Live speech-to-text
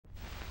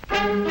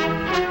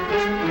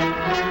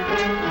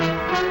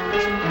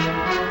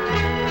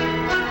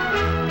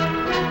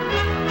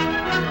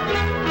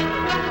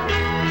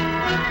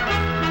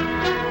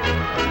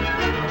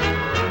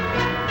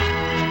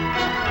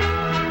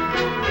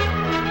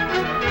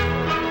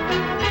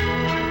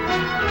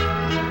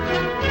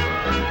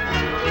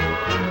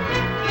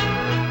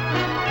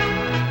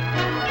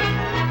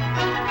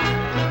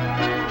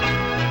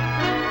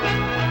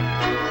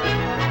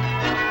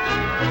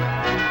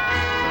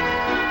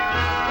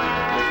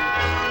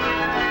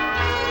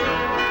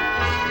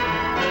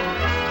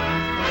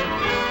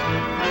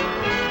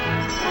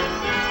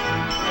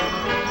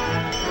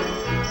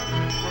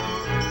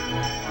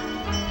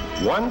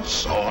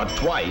Once or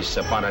twice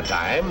upon a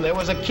time, there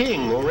was a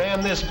king who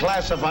ran this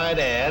classified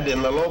ad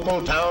in the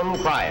local town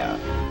crier.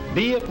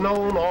 Be it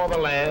known all the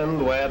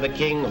land where the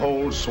king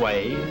holds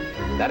sway,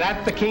 that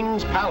at the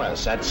king's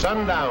palace at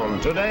sundown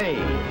today,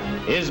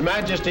 His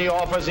Majesty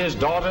offers his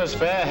daughter's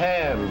fair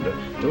hand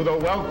to the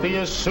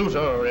wealthiest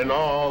suitor in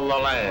all the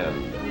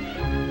land.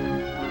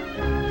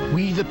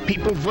 We the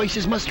people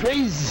voices must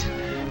raise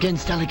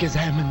against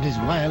Alakazam and his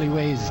wily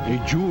ways.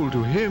 A jewel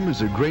to him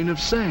is a grain of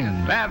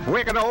sand. That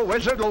wicked old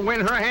wizard will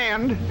win her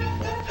hand.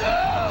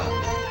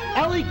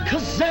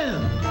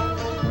 Alakazam!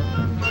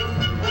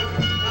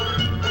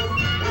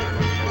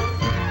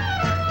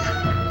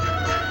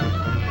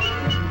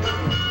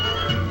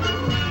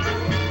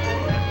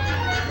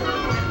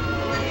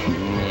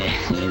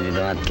 They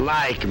don't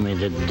like me,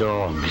 the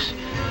dogs.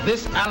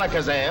 This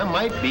Alakazam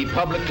might be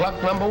public luck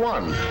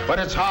 #1, but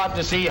it's hard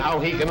to see how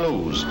he can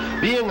lose.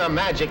 Being a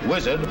magic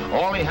wizard,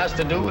 all he has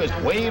to do is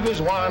wave his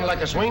wand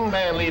like a swing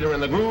band leader in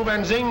the groove,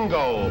 and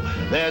zingo!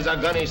 There's a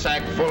gunny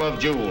sack full of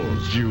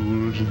jewels.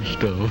 Jewels and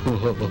stuff.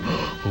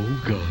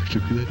 Oh, gosh,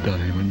 look at the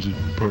diamonds and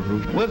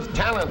pearls. With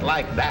talent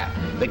like that,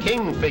 the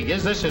king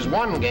figures this is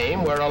one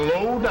game where a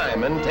low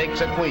diamond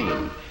takes a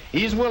queen.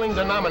 He's willing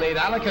to nominate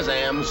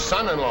Alakazam's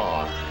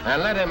son-in-law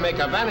and let him make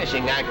a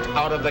vanishing act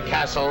out of the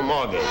castle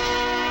mortgage.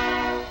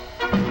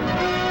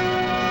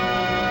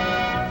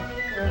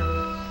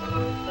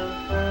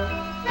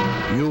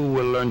 You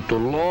will learn to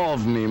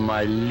love me,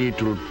 my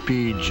little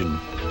pigeon.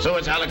 So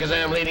it's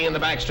Alakazam leading in the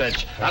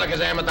backstretch.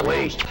 Alakazam at the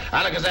post.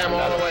 Alakazam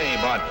all the way,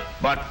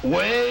 but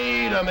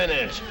wait a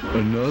minute.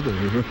 Another.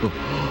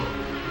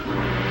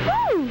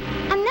 Ooh,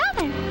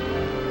 another.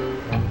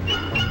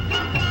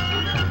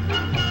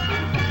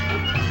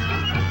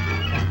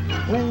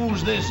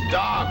 Who's this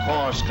dark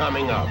horse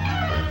coming up?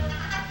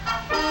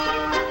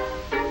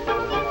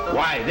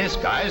 Why, this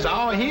guy's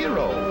our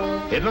hero.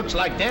 It looks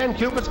like Dan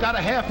Cupid's got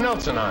a half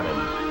Nelson on him.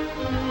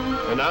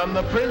 And I'm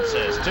the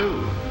princess,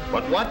 too.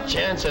 But what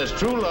chance has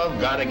true love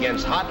got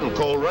against hot and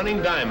cold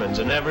running diamonds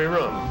in every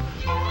room?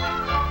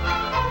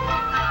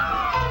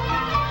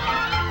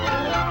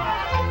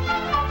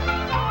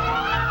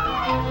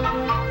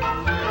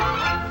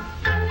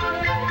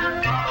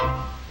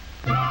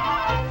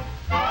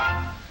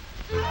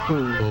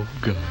 Oh,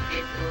 gosh.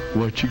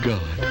 What you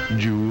got?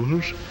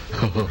 Jewels?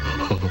 Oh,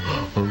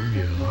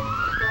 yeah.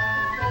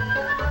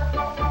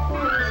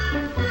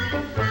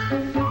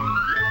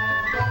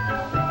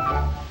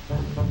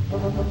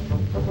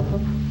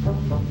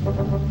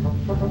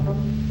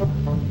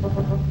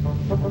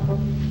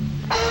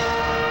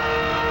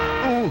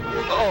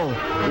 Oh,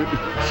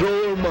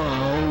 throw him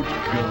out,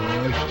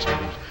 gosh.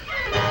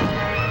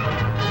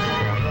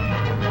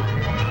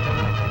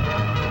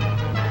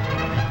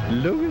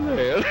 Look at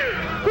that.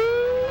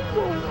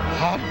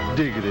 Hot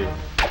diggity.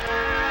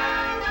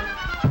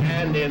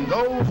 And in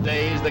those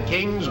days, the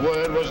king's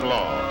word was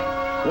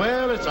law.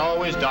 Well, it's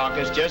always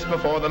darkest just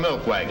before the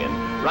milk wagon.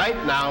 Right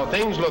now,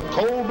 things look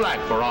coal black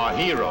for our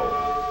hero.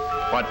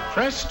 But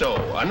presto,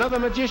 another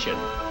magician.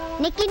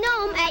 Nicky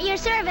Gnome at your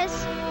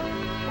service.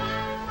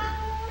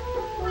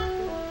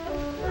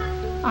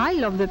 I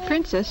love the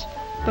princess,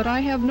 but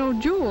I have no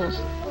jewels,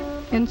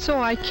 and so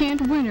I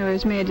can't win her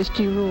as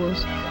Majesty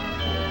rules.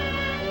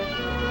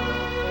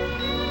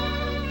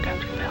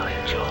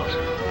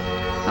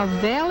 A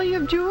valley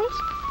of jewels?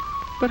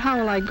 But how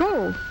will I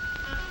go?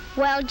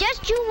 Well,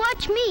 just you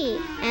watch me,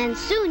 and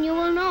soon you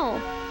will know.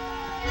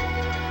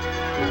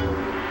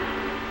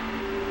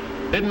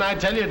 Didn't I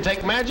tell you to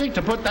take magic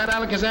to put that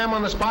Alakazam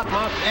on the spot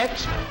marked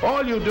X?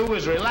 All you do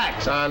is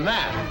relax on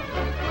that.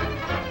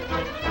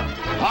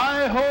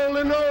 Hi-ho,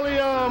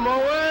 linoleum,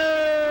 away!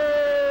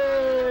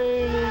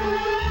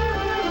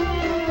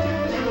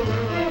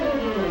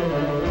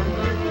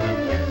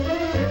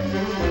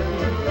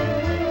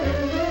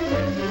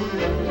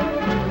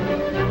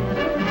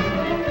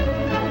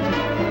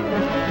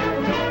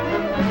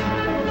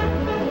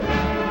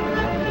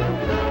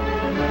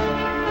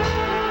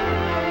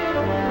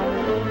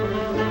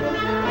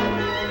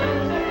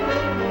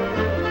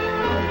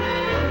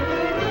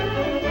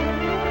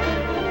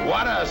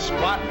 What a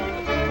spot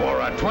for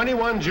a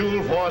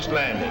 21-jewel forced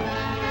landing.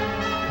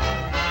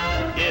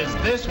 Is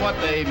this what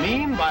they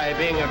mean by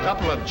being a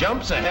couple of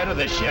jumps ahead of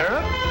the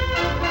sheriff?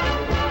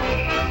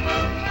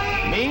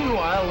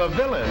 Meanwhile, the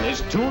villain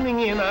is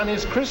tuning in on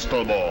his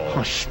crystal ball.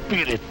 Oh,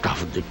 spirit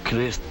of the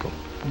crystal.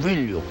 Will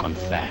you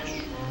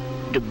confess?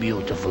 The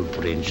beautiful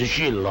princess,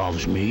 she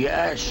loves me,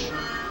 yes.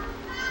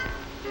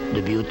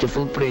 The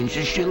beautiful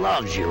princess, she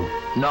loves you.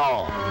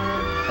 No.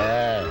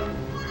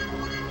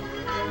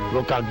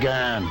 Look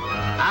again.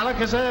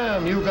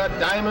 Alakazam, you got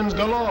diamonds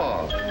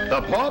galore.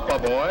 The Pauper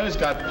boys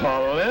got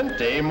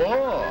plenty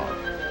more.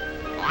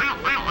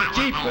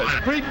 Jeepers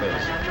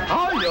creepers,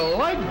 how you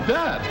like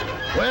that?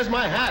 Where's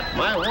my hat,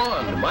 my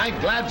wand, my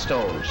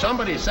Gladstone?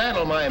 Somebody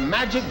saddle my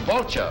magic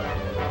vulture.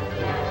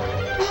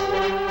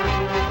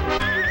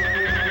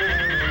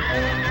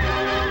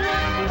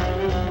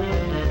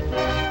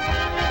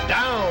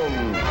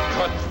 Down,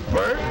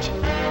 Cuthbert.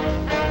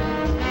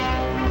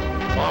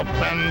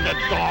 Open the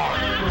door.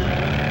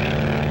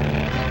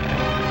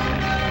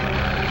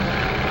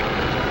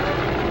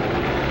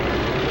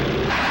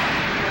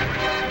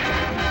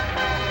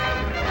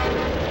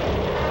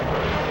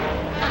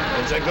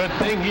 It's a good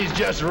thing he's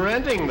just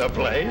renting the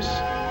place.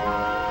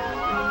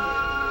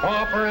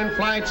 Pauper in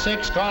Flight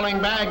 6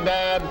 calling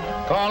Baghdad.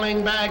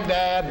 Calling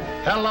Baghdad.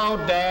 Hello,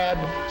 Dad.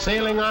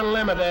 Ceiling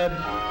unlimited.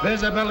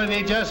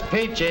 Visibility just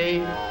peachy.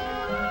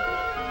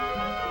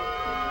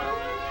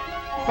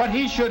 But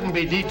he shouldn't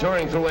be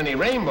detouring through any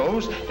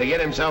rainbows to get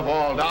himself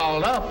all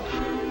dolled up.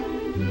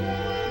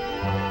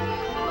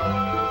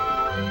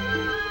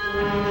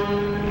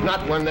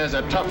 Not when there's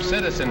a tough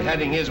citizen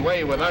heading his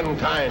way with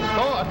unkind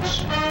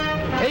thoughts.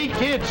 Hey,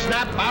 kid,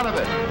 snap out of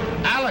it.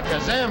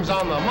 Alakazam's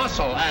on the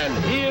muscle,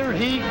 and here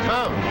he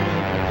comes.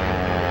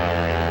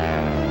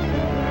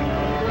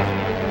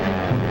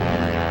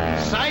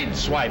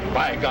 Sideswipe,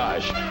 by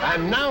gosh.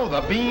 And now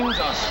the beans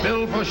are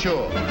spilled for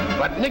sure.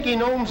 But Nicky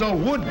Gnome's a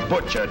wood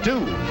butcher,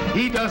 too.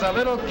 He does a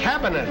little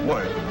cabinet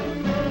work.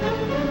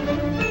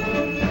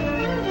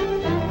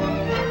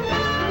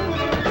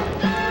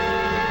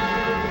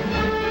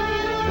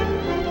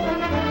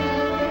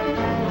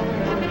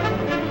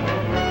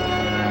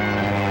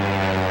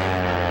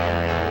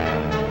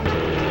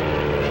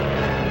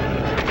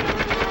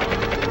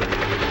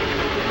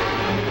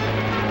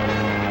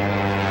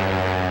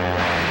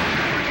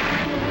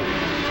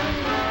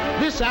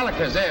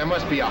 Alakazam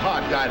must be a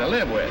hard guy to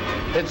live with.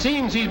 It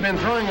seems he's been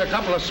throwing a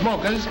couple of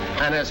smokers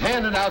and has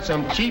handed out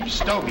some cheap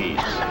stogies.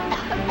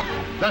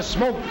 The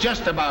smoke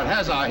just about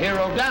has our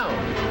hero down.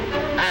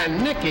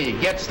 And Nicky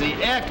gets the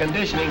air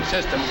conditioning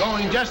system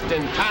going just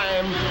in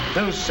time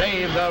to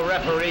save the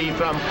referee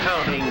from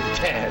counting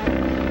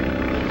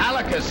 10.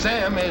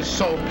 Alakazam is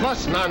so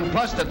plus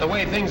nonplussed at the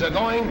way things are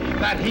going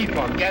that he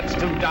forgets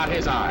to dot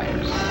his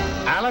I's.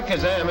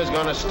 Alakazam is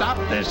going to stop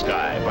this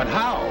guy, but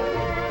how?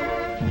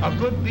 A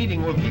good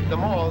beating will keep the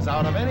moths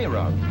out of any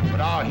rug,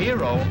 but our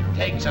hero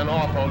takes an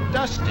awful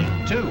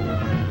dusting, too.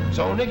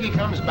 So Nicky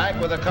comes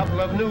back with a couple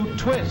of new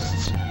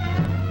twists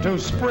to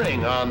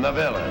spring on the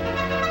villain.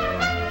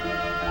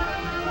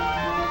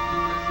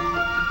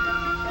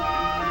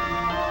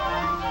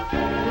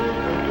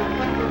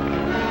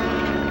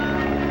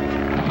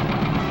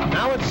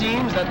 Now it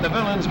seems that the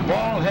villain's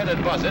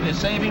bald-headed buzzard is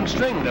saving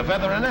string to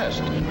feather a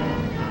nest.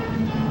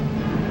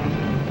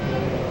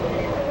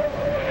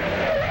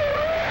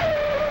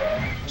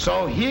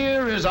 So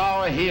here is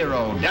our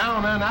hero,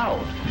 down and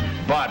out.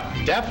 But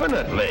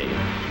definitely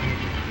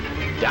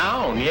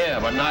down,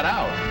 yeah, but not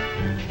out.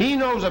 He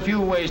knows a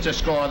few ways to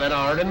score that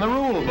aren't in the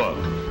rule book.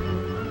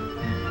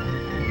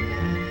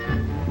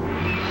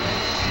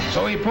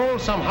 So he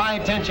pulls some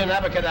high-tension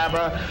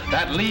abracadabra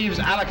that leaves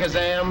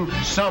Alakazam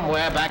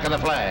somewhere back of the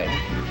flag.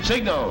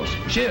 Signals,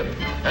 shift,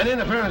 and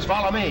interference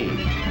follow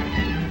me.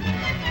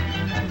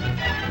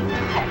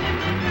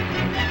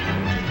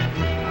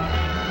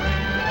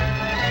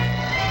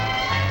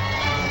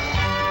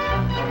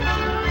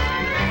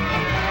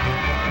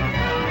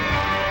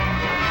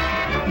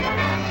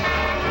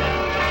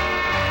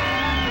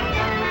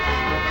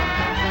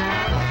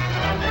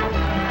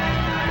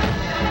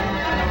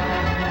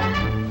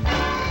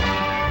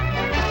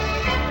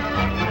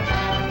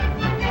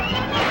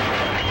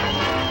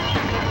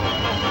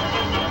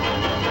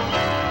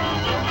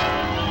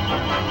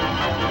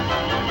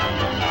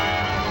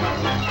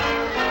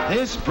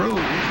 This proves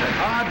that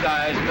hard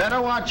guys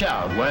better watch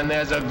out when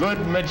there's a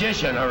good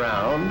magician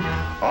around,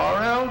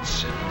 or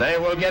else they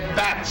will get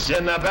bats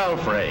in the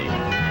belfry.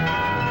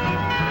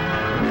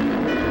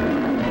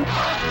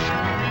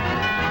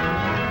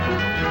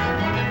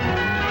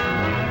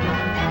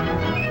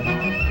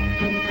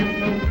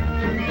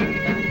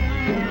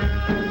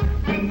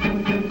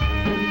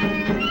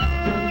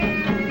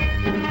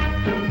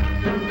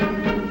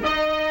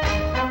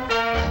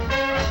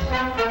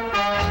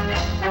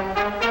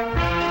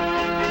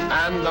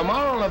 The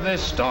moral of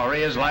this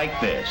story is like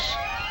this.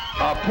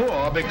 A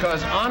poor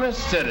because honest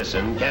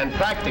citizen can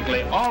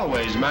practically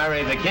always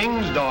marry the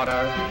king's daughter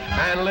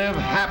and live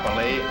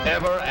happily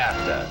ever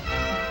after,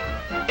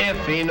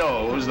 if he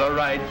knows the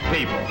right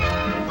people.